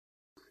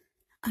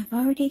I've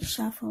already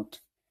shuffled,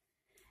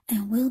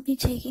 and we'll be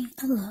taking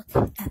a look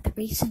at the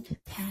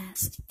recent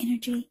past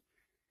energy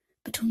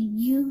between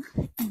you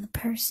and the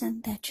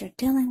person that you're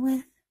dealing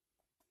with.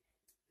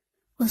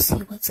 We'll see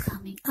what's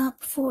coming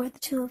up for the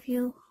two of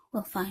you.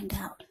 We'll find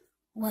out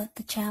what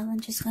the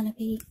challenge is going to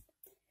be.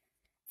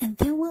 And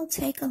then we'll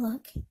take a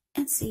look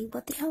and see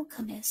what the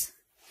outcome is.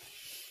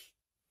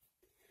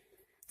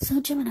 So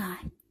Gemini,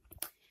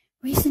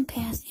 recent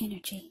past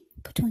energy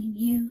between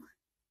you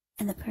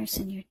and the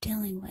person you're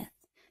dealing with.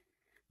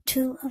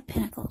 Two of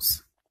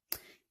Pentacles.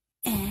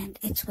 And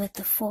it's with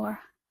the Four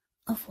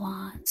of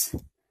Wands.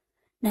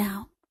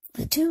 Now,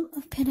 the Two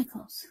of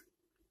Pentacles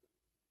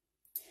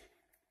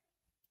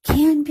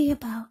can be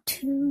about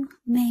two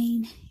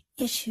main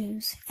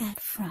issues at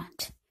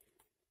front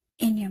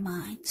in your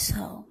mind.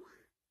 So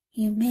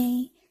you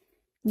may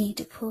need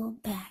to pull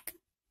back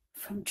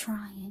from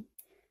trying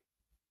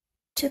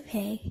to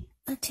pay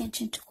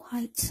attention to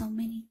quite so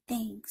many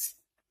things.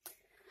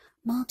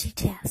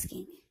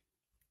 Multitasking,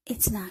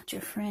 it's not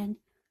your friend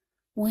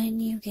when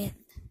you get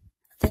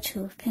the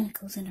Two of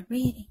Pentacles in a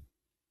reading.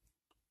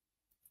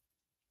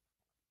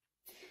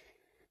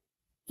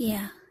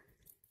 Yeah.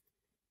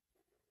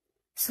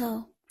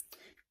 So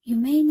you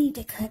may need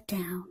to cut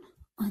down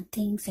on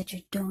things that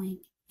you're doing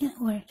in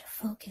order to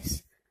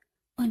focus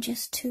on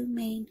just two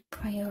main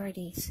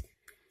priorities.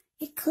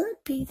 It could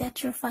be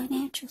that your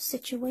financial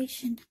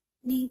situation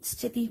needs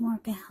to be more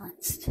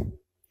balanced.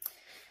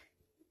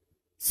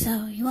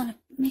 So you want to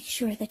make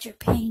sure that you're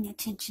paying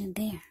attention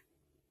there.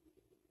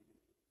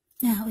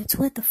 Now it's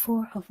with the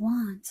Four of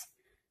Wands.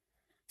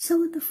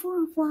 So with the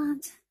Four of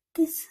Wands,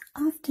 this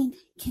often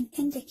can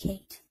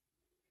indicate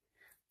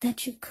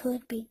that you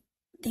could be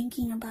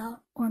thinking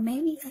about or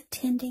maybe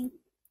attending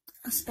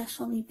a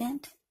special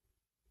event.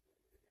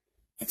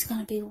 It's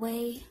going to be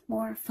way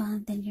more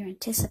fun than you're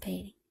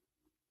anticipating.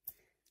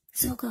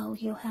 So go,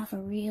 you'll have a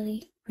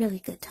really, really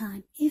good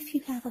time. If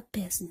you have a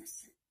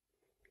business,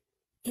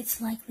 it's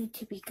likely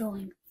to be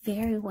going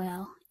very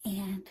well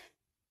and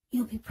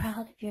you'll be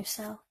proud of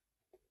yourself.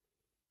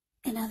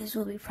 And others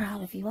will be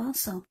proud of you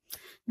also.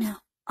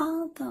 Now,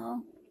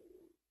 although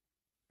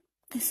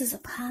this is a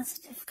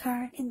positive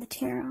card in the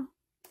tarot,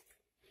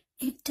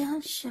 it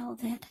does show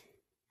that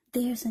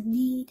there's a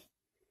need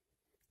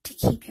to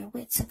keep your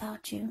wits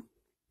about you.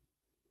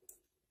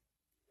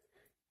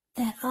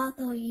 That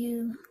although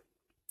you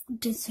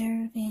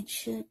deserve and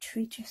should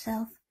treat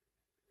yourself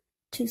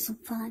to some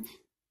fun,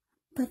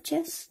 but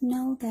just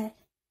know that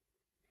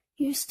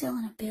you're still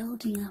in a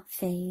building up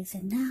phase,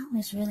 and now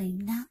is really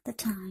not the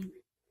time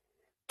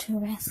to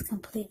rest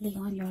completely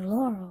on your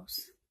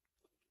laurels.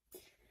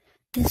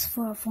 This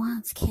Four of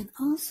Wands can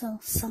also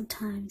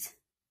sometimes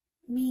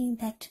mean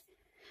that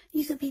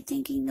you could be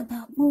thinking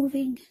about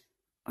moving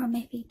or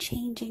maybe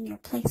changing your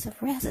place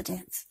of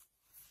residence.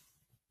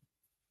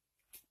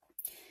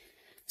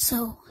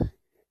 So,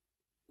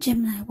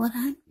 Gemini, what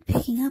I'm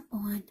picking up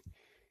on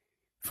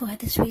for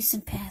this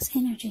recent past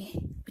energy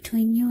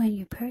between you and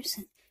your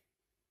person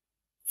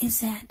is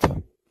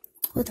that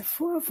with the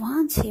Four of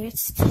Wands here,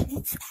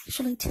 it's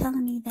actually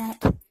telling me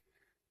that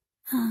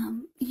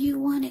you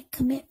wanted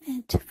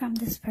commitment from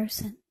this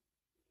person.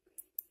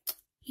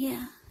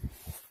 Yeah.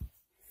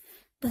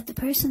 But the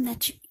person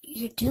that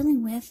you're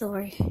dealing with,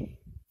 or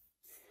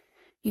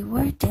you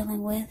were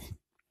dealing with,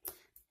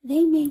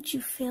 they made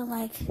you feel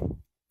like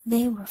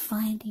they were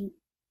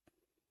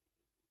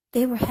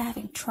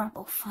having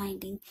trouble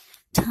finding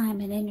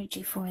time and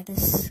energy for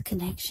this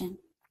connection.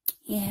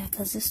 Yeah,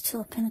 because this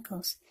Two of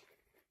Pentacles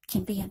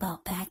can be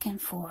about back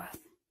and forth.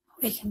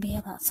 It can be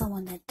about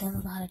someone that does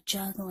a lot of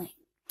juggling.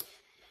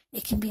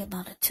 It can be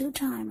about a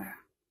two-timer.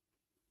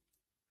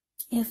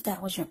 If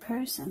that was your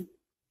person,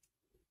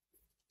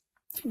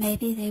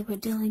 maybe they were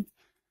dealing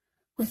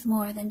with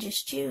more than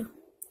just you.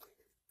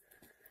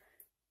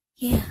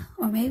 Yeah,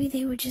 or maybe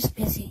they were just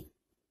busy.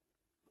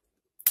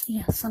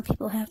 Yeah, some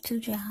people have two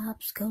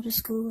jobs, go to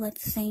school at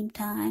the same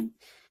time,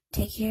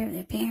 take care of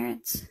their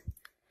parents.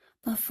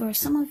 But for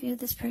some of you,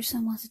 this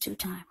person was a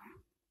two-timer.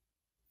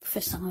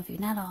 For some of you,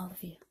 not all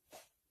of you.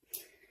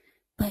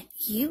 But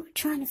you were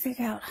trying to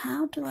figure out,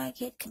 how do I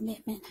get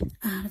commitment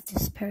out of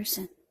this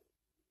person?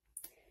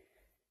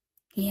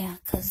 Yeah,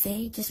 because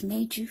they just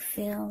made you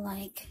feel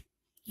like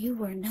you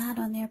were not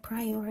on their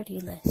priority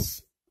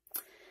list.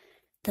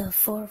 The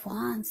Four of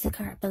Wands, the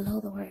card below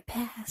the word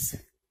pass,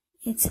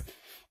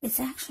 it's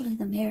actually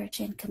the marriage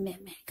and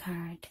commitment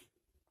card.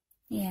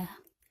 Yeah.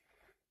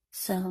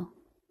 So,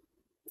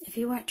 if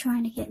you weren't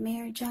trying to get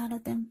marriage out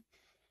of them,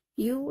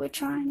 you were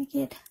trying to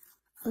get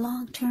a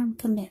long-term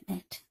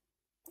commitment.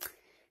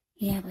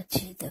 Yeah, but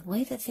the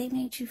way that they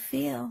made you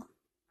feel,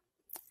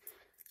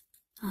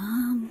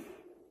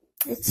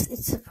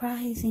 it's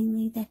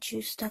surprisingly that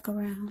you stuck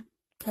around,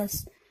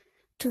 because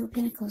Two of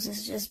Pentacles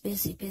is just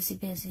busy, busy,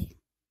 busy.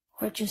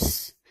 Or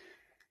just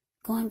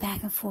going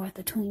back and forth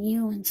between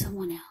you and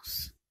someone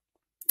else.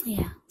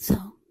 Yeah,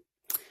 so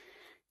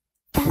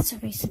that's a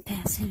recent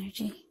past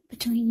energy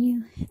between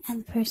you and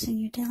the person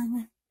you're dealing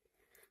with.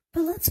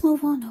 But let's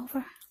move on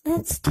over.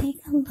 Let's take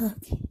a look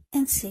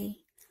and see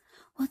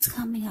what's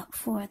coming up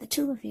for the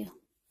two of you.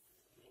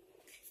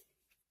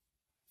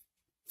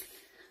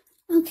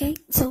 Okay,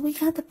 so we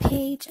got the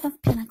Page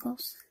of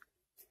Pentacles,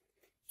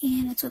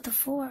 and it's with the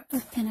Four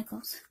of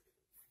Pentacles.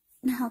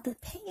 Now, the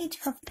Page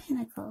of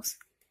Pentacles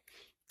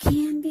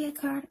can be a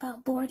card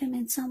about boredom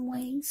in some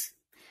ways.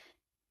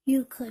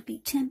 You could be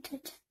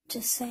tempted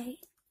to say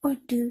or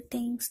do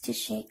things to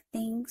shake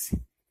things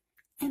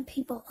and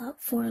people up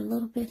for a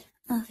little bit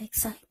of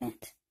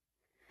excitement.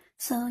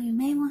 So you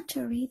may want to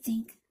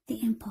rethink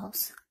the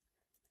impulse.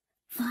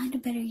 Find a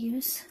better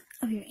use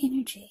of your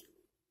energy.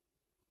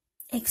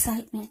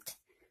 Excitement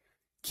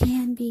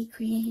can be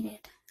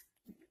created.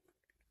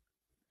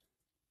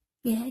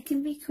 Yeah, it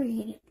can be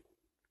created.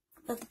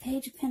 But the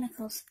Page of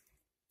Pentacles,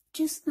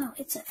 just know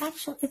it's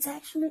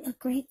actually a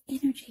great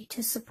energy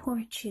to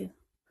support you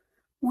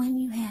when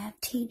you have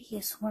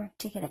tedious work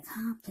to get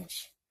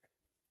accomplished.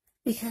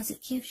 Because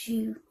it gives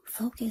you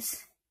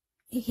focus,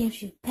 it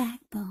gives you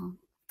backbone,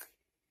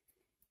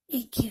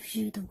 it gives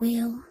you the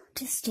will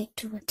to stick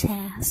to a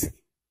task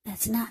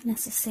that's not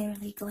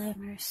necessarily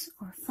glamorous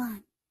or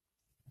fun.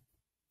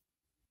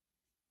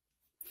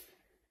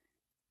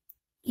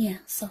 Yeah,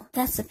 so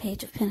that's the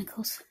Page of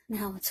Pentacles.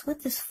 Now it's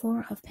with this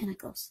Four of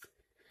Pentacles.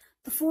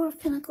 The Four of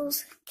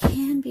Pentacles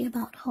can be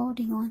about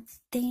holding on to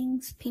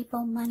things,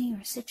 people, money,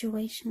 or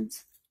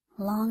situations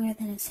longer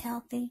than is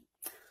healthy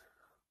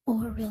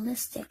or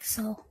realistic.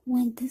 So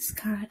when this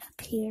card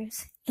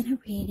appears in a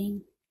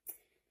reading,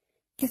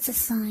 it's a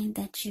sign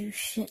that you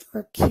should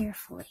look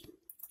carefully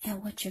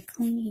at what you're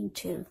clinging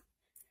to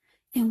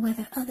and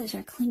whether others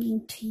are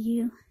clinging to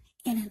you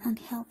in an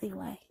unhealthy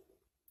way.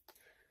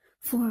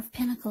 Four of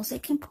Pentacles,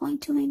 it can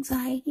point to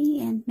anxiety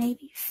and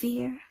maybe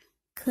fear.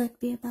 Could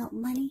be about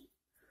money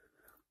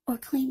or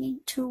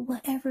clinging to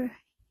whatever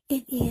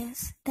it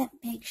is that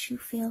makes you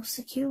feel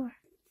secure.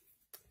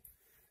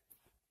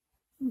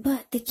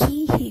 But the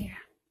key here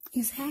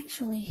is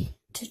actually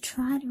to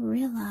try to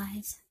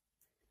realize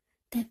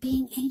that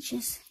being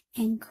anxious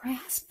and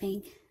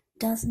grasping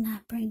does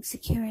not bring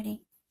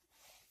security.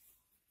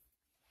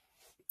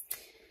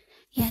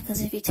 Yeah,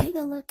 because if you take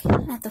a look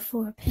at the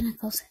Four of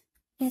Pentacles,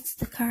 it's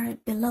the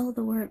card below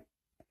the word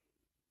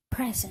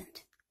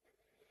present.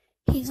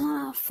 He's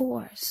on all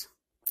fours.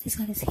 He's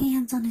got his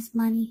hands on his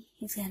money.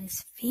 He's got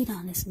his feet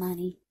on his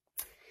money.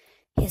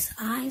 His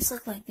eyes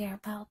look like they're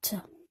about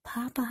to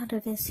pop out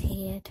of his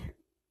head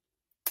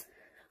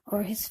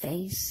or his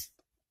face.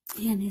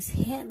 And his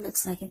head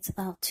looks like it's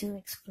about to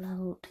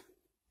explode.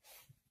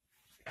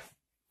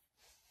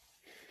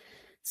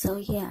 So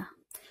yeah,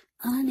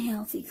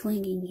 unhealthy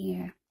clinging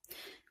here.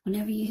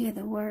 Whenever you hear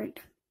the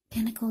word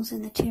Pentacles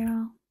in the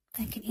tarot,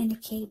 that can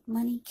indicate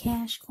money,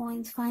 cash,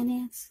 coins,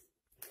 finance.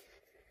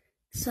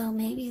 So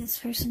maybe this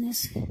person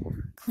is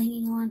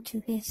clinging on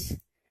to his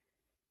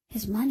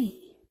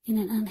money in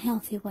an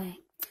unhealthy way.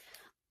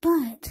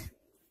 But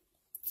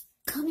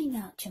coming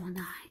out,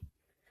 Gemini,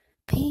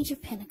 Page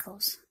of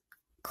Pentacles,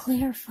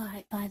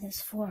 clarified by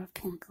this Four of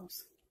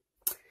Pentacles.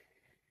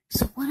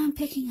 So what I'm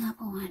picking up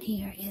on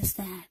here is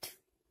that,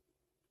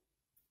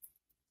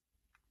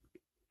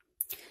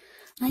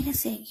 like I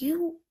said,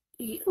 you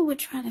were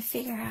trying to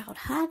figure out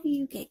how do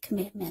you get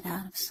commitment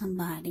out of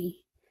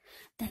somebody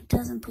that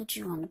doesn't put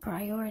you on the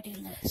priority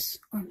list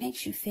or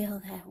makes you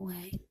feel that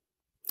way.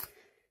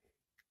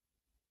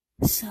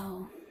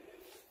 So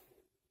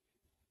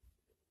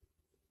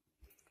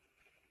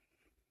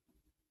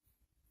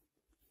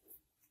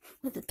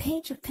with the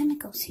Page of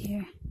Pentacles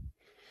here,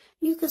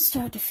 you could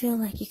start to feel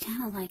like you're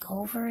kind of like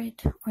over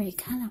it, or you're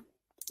kind of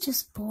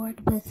just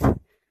bored with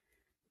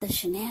the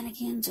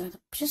shenanigans, or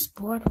just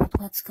bored with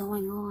what's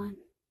going on.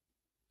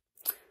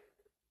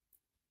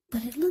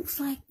 But it looks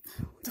like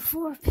the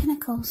Four of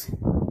Pentacles,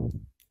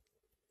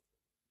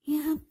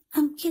 yeah,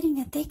 I'm getting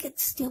that they could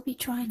still be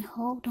trying to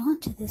hold on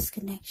to this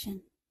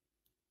connection.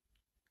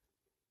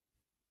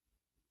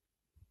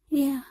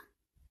 Yeah.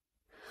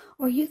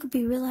 Or you could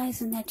be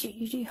realizing that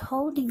you're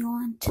holding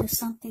on to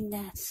something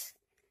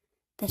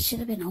that should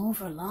have been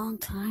over a long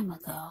time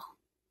ago.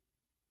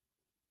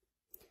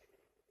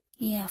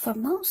 Yeah, for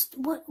most,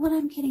 what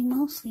I'm getting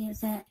mostly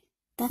is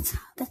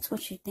that's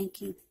what you're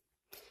thinking.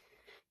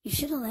 You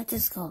should have let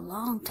this go a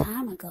long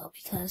time ago,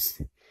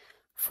 because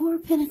Four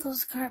of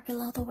Pentacles card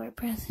below the word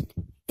present,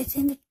 it's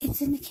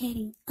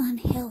indicating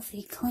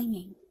unhealthy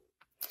clinging.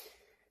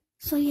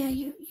 So yeah,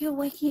 you're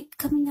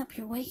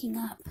waking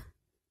up.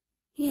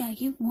 Yeah,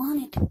 you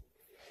wanted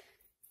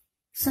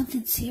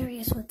something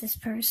serious with this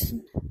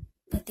person,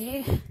 but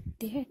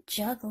they're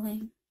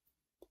juggling.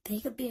 They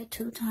could be a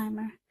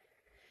two-timer.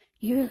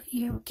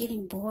 You're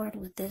getting bored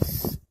with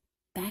this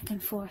back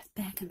and forth,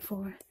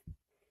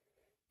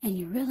 and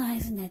you're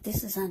realizing that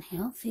this is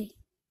unhealthy.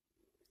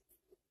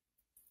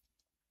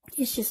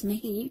 It's just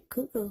making you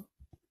cuckoo.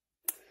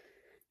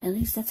 At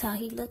least that's how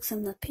he looks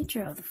in the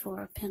picture of the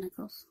Four of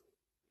Pentacles.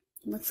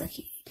 It looks like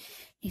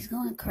he's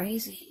going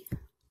crazy,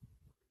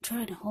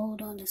 trying to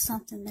hold on to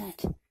something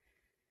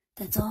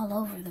that's all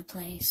over the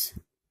place.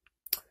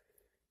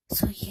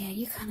 So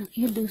yeah,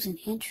 you're losing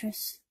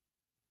interest.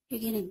 You're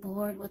getting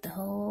bored with the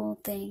whole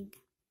thing.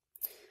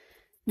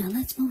 Now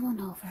let's move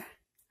on over.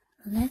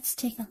 Let's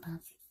take a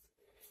look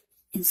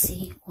and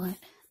see what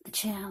the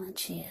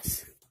challenge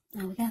is.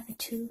 Now we got the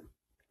Two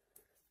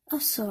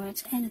of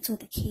Swords, and it's with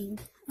the King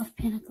of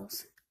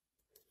Pentacles.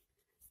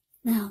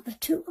 Now the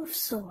Two of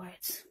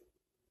Swords,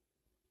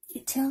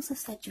 it tells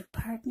us that your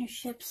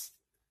partnerships,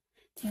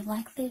 they're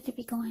likely to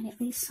be going at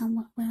least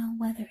somewhat well,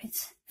 whether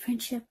it's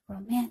friendship,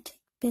 romantic,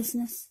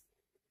 business.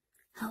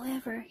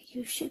 However,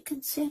 you should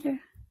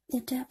consider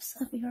the depths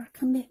of your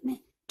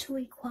commitment to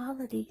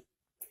equality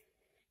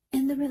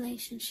in the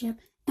relationship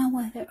and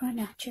whether or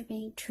not you're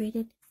being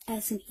treated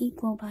as an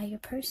equal by your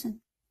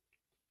person.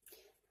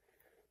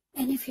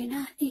 And if you're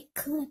not, it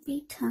could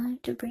be time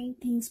to bring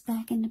things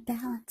back into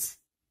balance.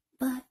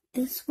 But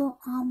this will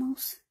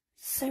almost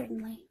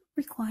certainly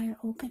require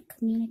open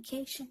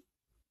communication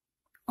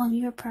on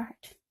your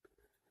part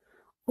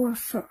or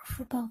for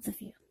both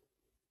of you.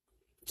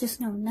 Just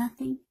know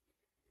nothing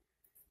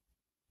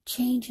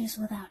changes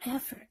without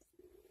effort.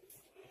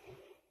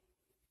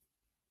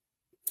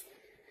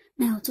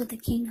 Now it's with the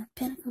King of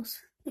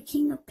Pentacles. The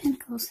King of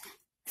Pentacles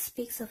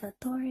speaks of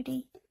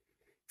authority,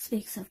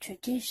 speaks of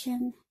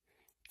tradition,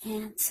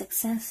 and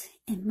success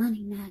in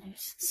money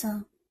matters.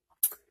 So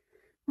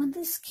when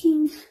this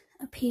king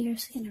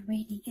appears in a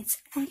reading,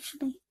 it's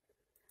actually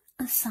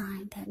a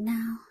sign that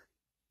now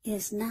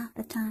is not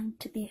the time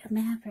to be a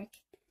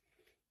maverick.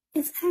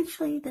 It's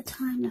actually the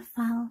time to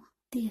follow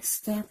the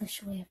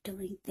established way of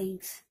doing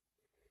things.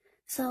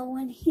 So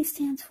when he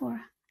stands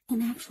for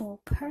an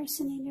actual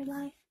person in your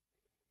life,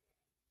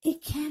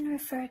 it can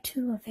refer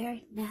to a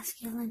very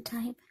masculine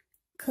type,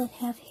 could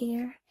have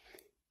hair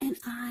and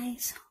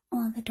eyes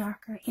on the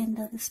darker end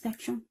of the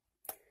spectrum.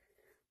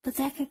 But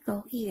that could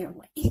go either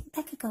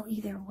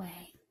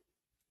way.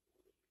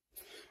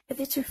 If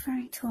it's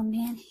referring to a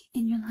man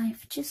in your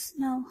life, just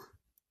know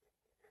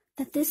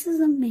that this is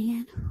a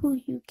man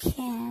who you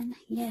can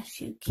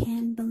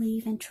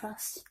believe and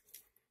trust.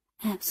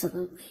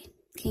 Absolutely.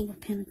 King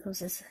of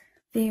Pentacles is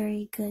a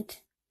very good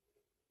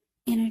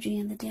energy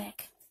in the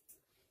deck.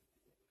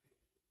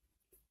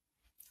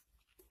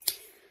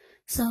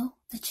 So,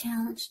 the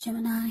challenge,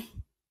 Gemini,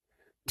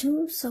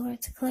 Two of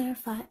Swords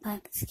clarified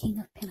by this King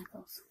of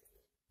Pentacles.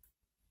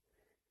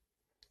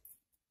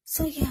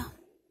 So yeah,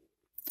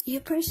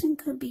 your person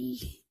could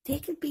be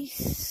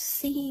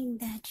seeing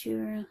that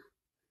you're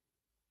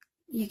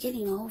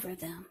getting over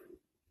them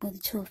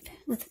with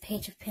the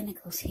Page of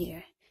Pentacles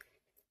here.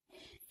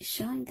 It's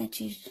showing that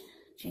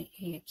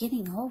you're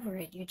getting over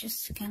it. You're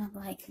just kind of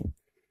like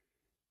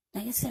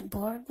I said,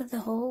 bored with the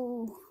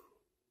whole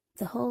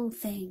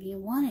thing. You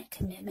wanted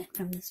commitment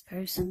from this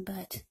person,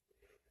 but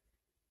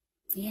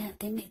yeah,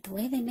 they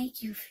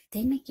make you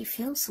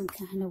feel some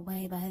kind of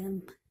way by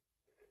them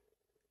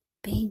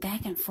being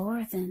back and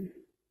forth, and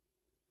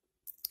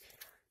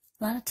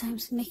a lot of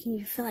times making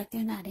you feel like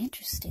they're not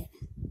interested.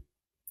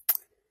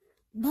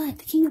 But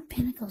the King of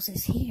Pentacles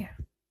is here.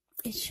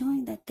 It's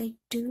showing that they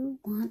do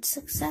want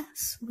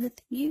success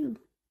with you.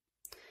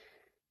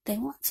 They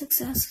want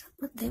success,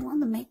 but they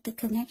want to make the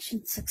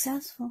connection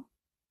successful.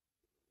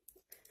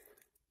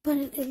 But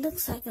it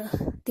looks like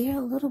they're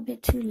a little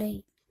bit too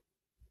late.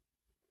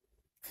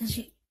 Because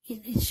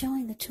it's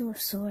showing the Two of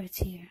Swords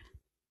here.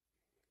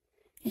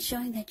 It's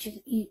showing that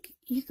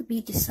you could be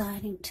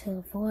deciding to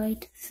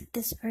avoid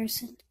this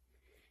person,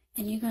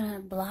 and you're going to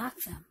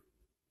block them.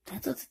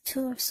 That's what the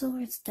Two of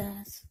Swords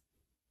does.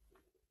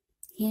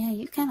 Yeah,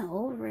 you're kind of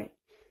over it.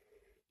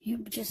 You're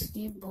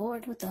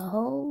bored with the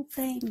whole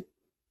thing.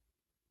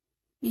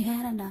 You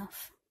had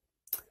enough.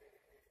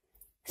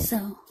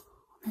 So,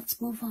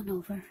 let's move on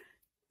over.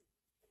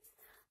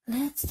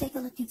 Let's take a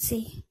look and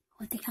see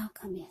what the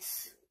outcome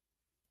is.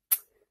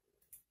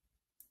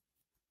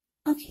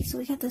 Okay, so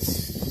we got the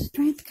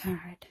Strength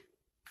card.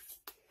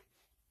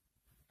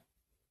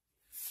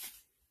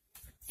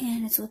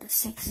 And it's with the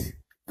Six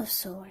of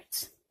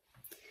Swords.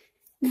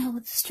 Now,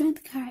 with the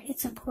Strength card,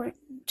 it's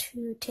important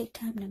to take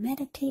time to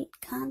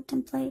meditate,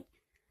 contemplate,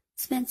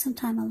 spend some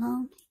time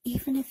alone,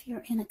 even if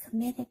you're in a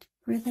committed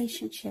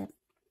relationship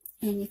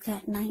and you've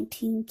got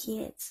 19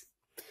 kids.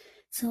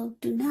 So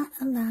do not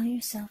allow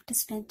yourself to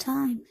spend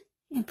time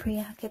in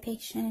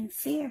preoccupation and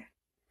fear.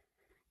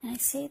 And I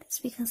say this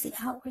because the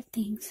outward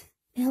things,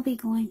 they'll be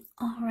going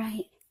all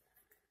right.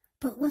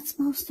 But what's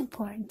most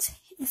important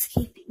is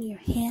keeping your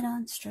head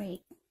on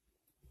straight.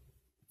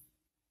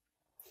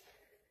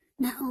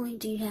 Not only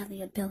do you have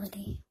the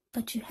ability,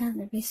 but you have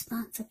the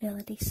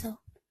responsibility. So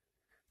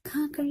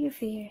conquer your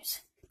fears,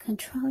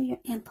 control your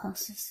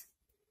impulses,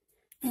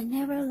 and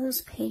never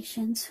lose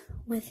patience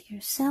with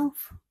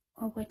yourself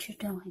or what you're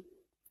doing.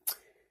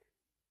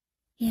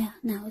 Yeah,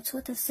 now it's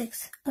with the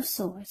Six of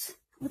Swords.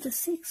 With the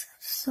Six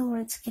of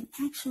Swords can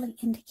actually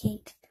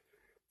indicate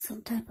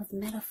some type of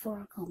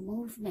metaphorical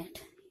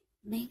movement,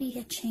 maybe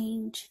a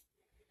change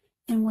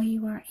in where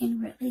you are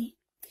inwardly.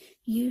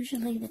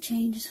 Usually the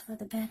change is for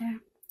the better,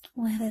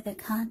 whether the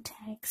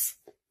context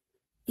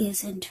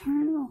is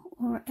internal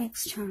or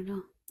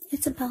external.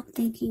 It's about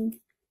thinking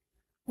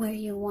where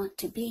you want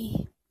to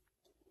be.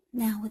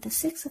 Now with the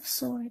Six of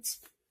Swords,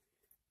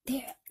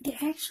 there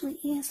actually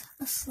is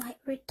a slight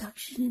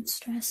reduction in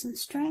stress and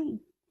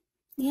strain.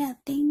 Yeah,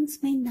 things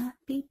may not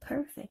be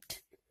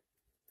perfect,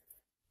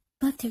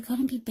 but they're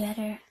going to be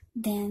better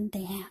than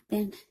they have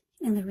been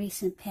in the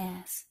recent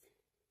past.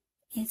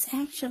 It's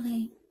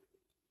actually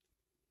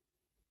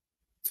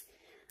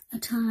a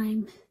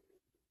time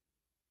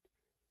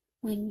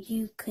when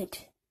you could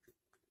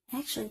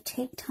actually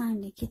take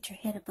time to get your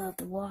head above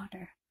the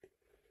water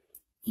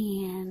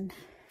and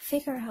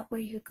figure out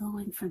where you're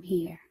going from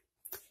here.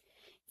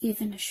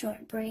 Even a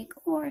short break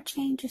or a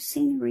change of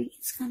scenery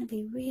is going to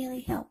be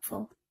really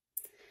helpful.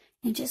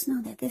 And just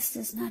know that this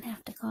does not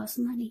have to cost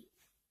money.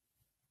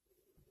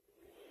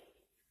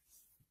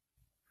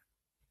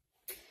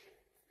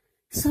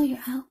 So your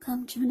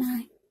outcome,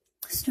 Gemini,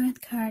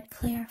 Strength card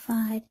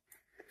clarified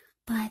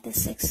by the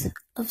Six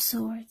of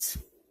Swords.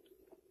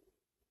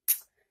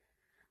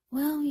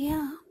 Well,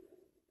 yeah.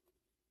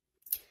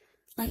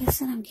 Like I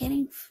said, I'm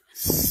getting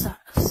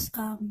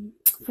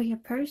for your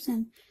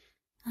person.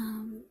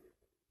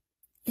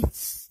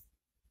 It's,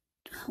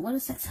 what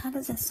is that? How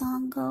does that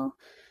song go?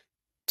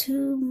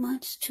 Too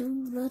much,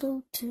 too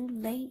little, too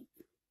late.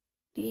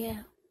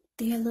 Yeah,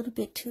 they're a little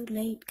bit too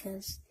late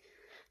because,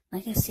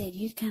 like I said,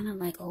 you're kind of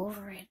like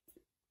over it.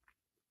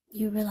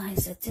 You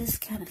realize that this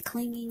kind of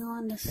clinging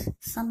on to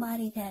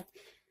somebody that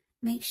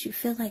makes you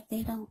feel like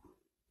they don't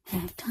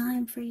have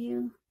time for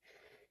you,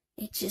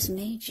 it just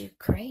made you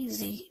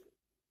crazy.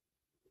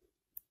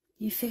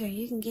 You figure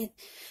you can get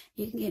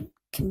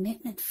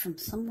commitment from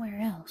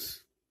somewhere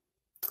else.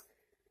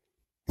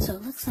 So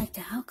it looks like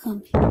the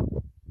outcome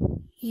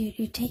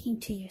you're taking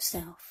to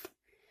yourself.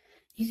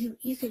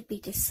 You could be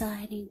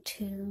deciding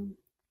to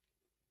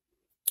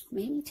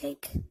maybe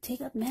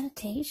take up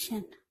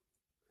meditation.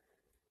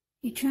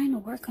 You're trying to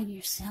work on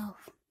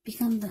yourself,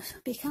 become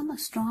a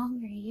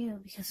stronger you,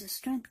 because the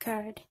Strength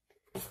card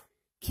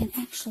can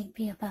actually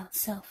be about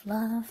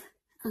self-love,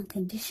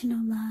 unconditional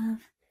love,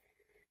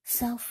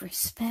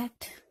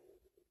 self-respect.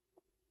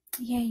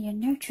 Yeah, you're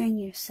nurturing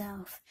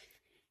yourself,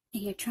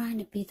 and you're trying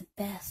to be the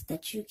best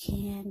that you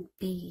can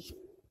be.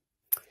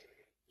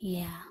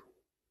 Yeah.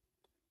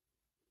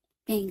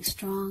 Being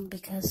strong,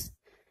 because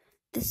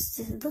this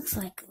looks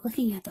like,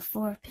 looking at the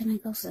Four of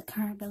Pentacles, the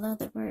card below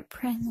the word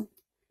present,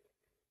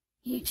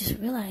 you just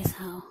realize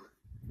how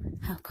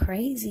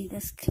crazy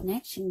this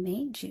connection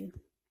made you.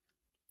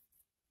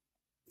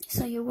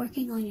 So you're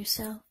working on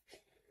yourself,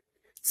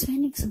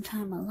 spending some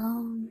time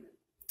alone,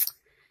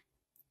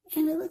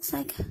 and it looks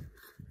like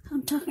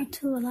I'm talking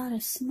to a lot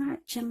of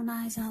smart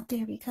Geminis out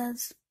there,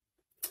 because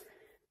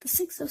the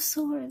Six of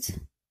Swords,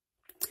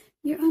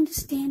 you're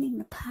understanding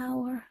the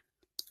power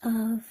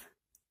of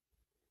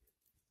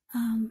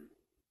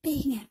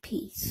being at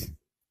peace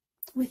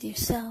with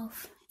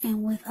yourself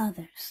and with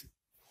others.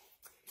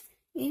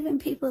 Even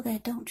people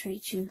that don't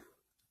treat you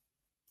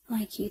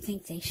like you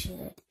think they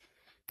should,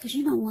 because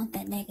you don't want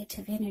that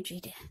negative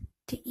energy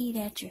to eat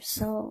at your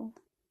soul.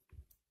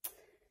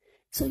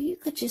 So you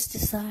could just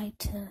decide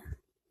to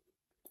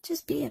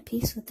just be at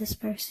peace with this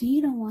person.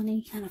 You don't want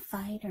any kind of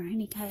fight or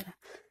any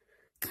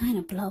kind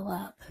of blow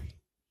up.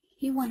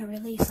 You want to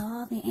release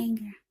all the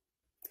anger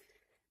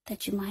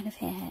that you might have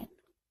had.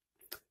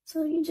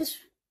 So you just,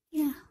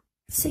 yeah,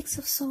 Six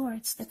of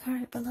Swords, the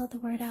card below the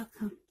word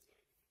outcome.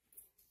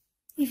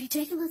 If you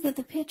take a look at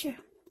the picture,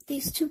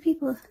 these two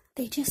people,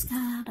 they just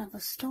got out of a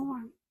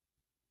storm,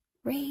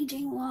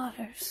 raging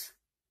waters.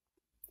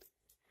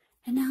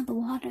 And now the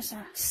waters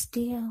are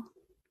still,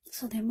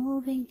 so they're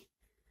moving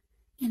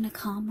in the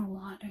calmer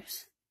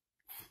waters.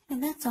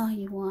 And that's all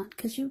you want,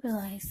 because you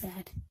realize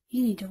that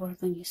you need to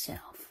work on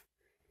yourself.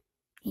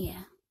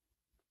 Yeah.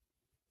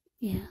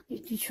 Yeah,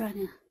 you're trying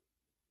to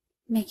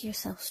make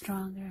yourself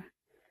stronger.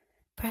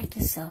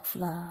 Practice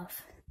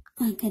self-love,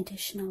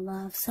 unconditional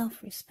love,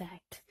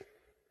 self-respect.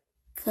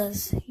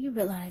 Because you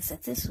realize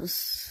that this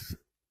was,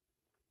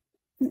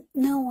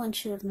 no one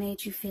should have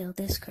made you feel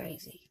this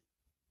crazy.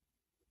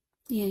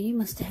 Yeah, you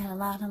must have had a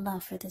lot of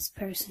love for this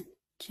person,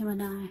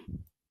 Gemini.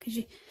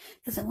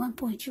 Because at one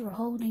point you were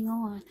holding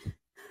on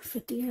for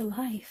dear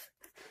life.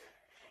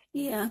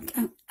 Yeah,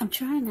 I'm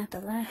trying not to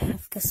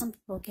laugh, because some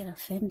people get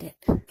offended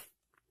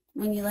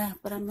when you laugh,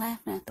 but I'm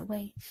laughing at the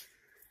way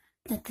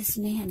that this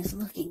man is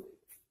looking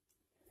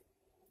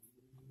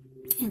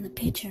in the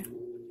picture.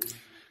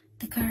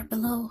 The card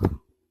below,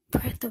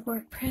 the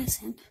word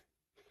present.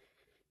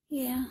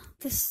 Yeah,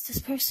 this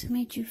person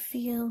made you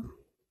feel,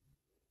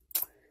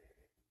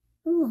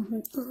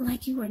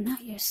 like you were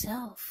not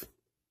yourself.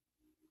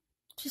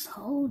 Just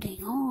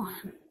holding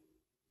on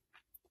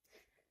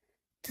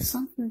to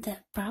something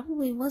that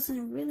probably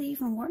wasn't really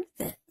even worth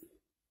it.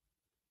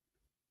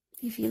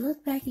 If you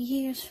look back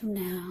years from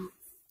now,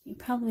 you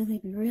probably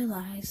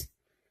realize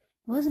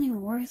it wasn't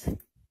even worth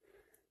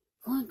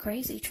going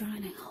crazy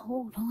trying to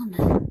hold on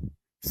to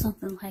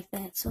something like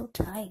that so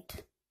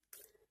tight.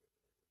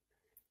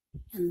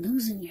 And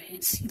losing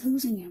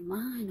your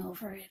mind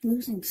over it,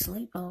 losing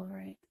sleep over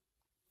it.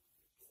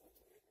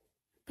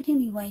 But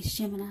anyways,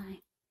 Gemini,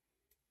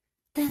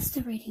 that's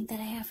the reading that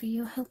I have for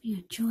you. I hope you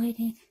enjoyed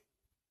it.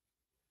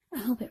 I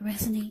hope it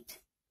resonates.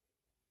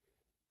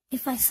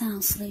 If I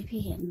sound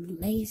sleepy and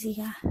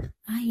lazy,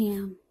 I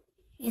am.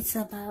 It's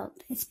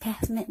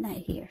past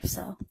midnight here,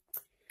 so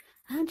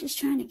I'm just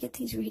trying to get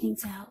these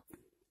readings out.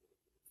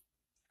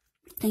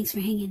 Thanks for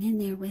hanging in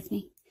there with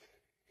me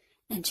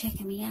and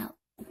checking me out.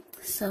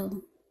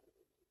 So,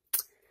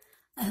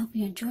 I hope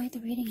you enjoyed the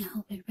reading. I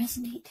hope it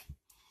resonated.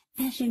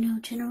 As you know,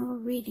 general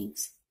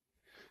readings,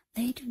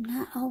 they do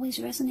not always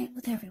resonate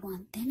with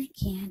everyone. Then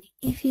again,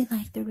 if you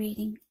like the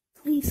reading,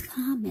 please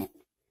comment,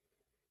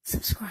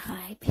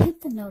 subscribe,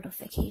 hit the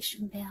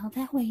notification bell.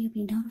 That way you'll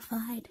be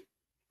notified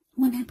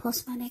when I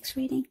post my next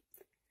reading.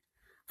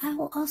 I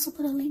will also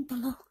put a link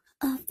below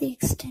of the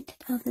extended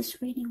of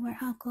this reading where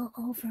I'll go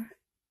over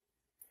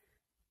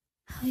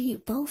how you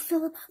both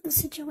feel about the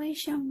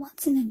situation,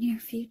 what's in the near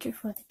future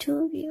for the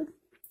two of you,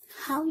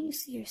 how you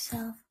see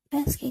yourself,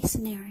 best case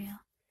scenario,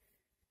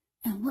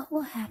 and what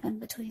will happen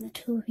between the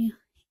two of you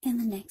in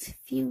the next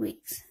few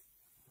weeks.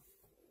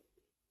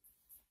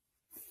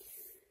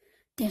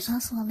 There's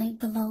also a link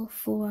below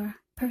for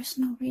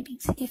personal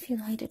readings if you'd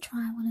like to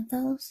try one of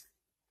those.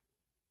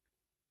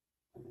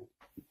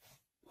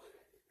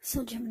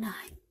 So Gemini,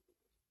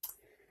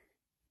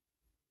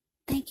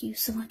 thank you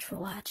so much for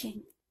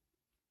watching.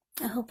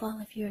 I hope all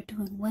of you are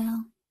doing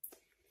well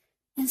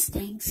and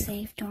staying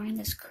safe during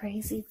this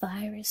crazy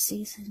virus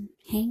season.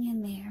 Hang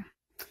in there.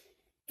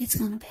 It's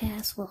going to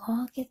pass. We'll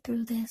all get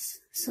through this.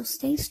 So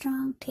stay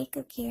strong. Take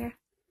good care.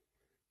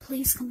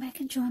 Please come back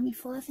and join me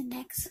for the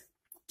next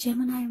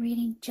Gemini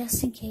reading,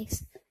 just in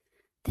case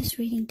this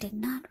reading did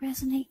not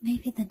resonate.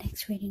 Maybe the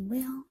next reading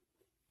will.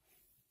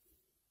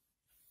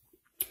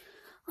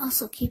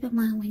 Also, keep in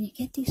mind when you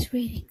get these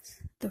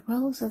readings, the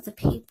roles of the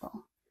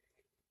people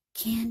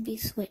can be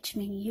switched,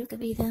 meaning you could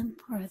be them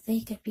or they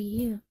could be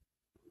you.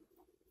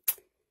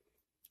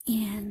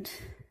 And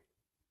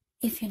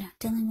if you're not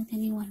dealing with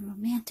anyone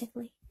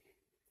romantically,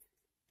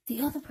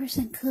 the other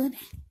person could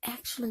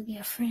actually be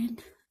a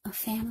friend, a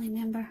family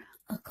member,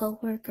 a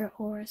co-worker,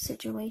 or a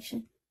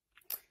situation.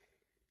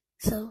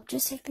 So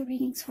just take the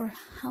readings for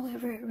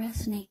however it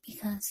resonates,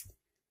 because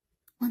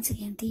once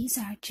again, these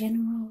are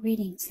general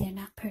readings. They're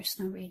not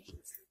personal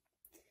readings.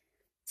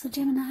 So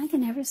Gemini, I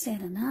can never say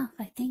it enough.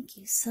 I thank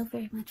you so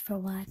very much for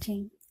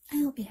watching. I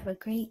hope you have a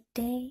great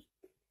day.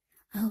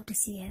 I hope to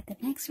see you at the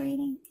next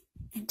reading,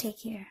 and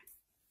take care.